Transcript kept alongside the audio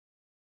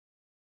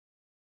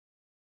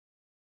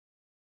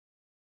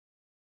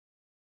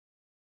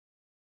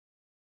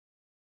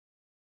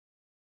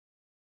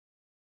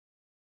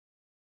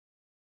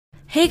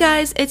Hey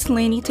guys, it's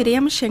Lainey. Today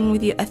I'm sharing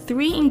with you a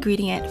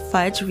 3-ingredient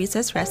fudge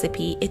recess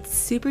recipe. It's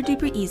super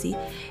duper easy.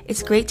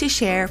 It's great to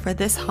share for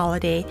this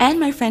holiday. And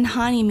my friend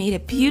Hani made a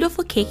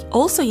beautiful cake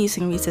also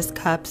using Reese's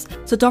cups.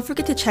 So don't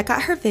forget to check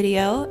out her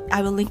video.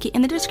 I will link it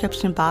in the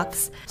description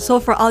box. So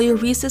for all your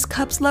Reese's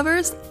cups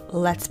lovers,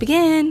 let's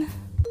begin.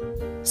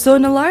 So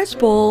in a large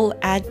bowl,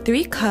 add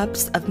 3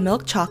 cups of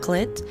milk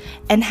chocolate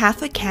and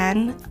half a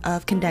can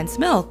of condensed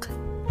milk.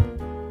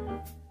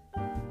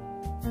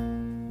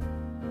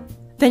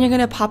 Then you're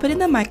going to pop it in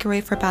the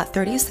microwave for about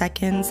 30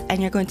 seconds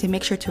and you're going to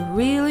make sure to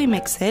really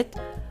mix it.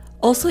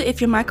 Also, if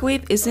your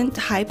microwave isn't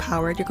high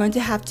powered, you're going to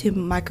have to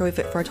microwave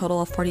it for a total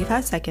of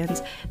 45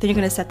 seconds. Then you're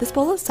going to set this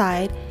bowl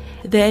aside.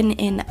 Then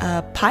in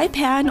a pie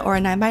pan or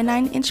a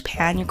 9x9 inch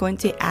pan, you're going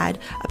to add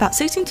about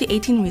 16 to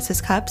 18 Reese's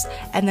cups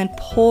and then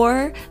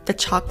pour the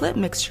chocolate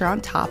mixture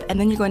on top, and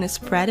then you're going to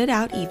spread it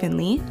out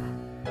evenly.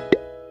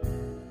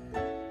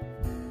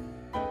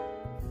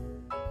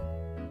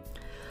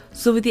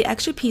 So with the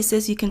extra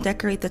pieces, you can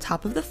decorate the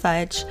top of the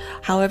fudge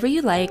however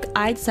you like.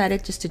 I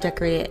decided just to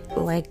decorate it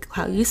like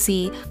how you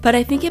see, but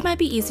I think it might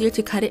be easier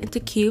to cut it into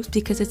cubes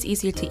because it's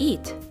easier to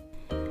eat.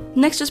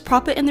 Next, just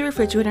prop it in the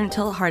refrigerator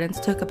until it hardens.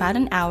 It took about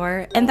an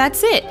hour, and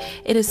that's it.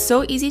 It is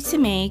so easy to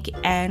make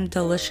and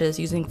delicious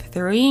using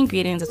 3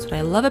 ingredients. That's what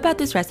I love about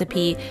this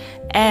recipe,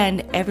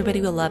 and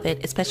everybody will love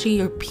it, especially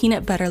your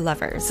peanut butter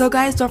lovers. So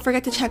guys, don't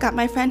forget to check out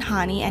my friend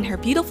Hani and her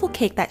beautiful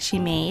cake that she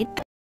made.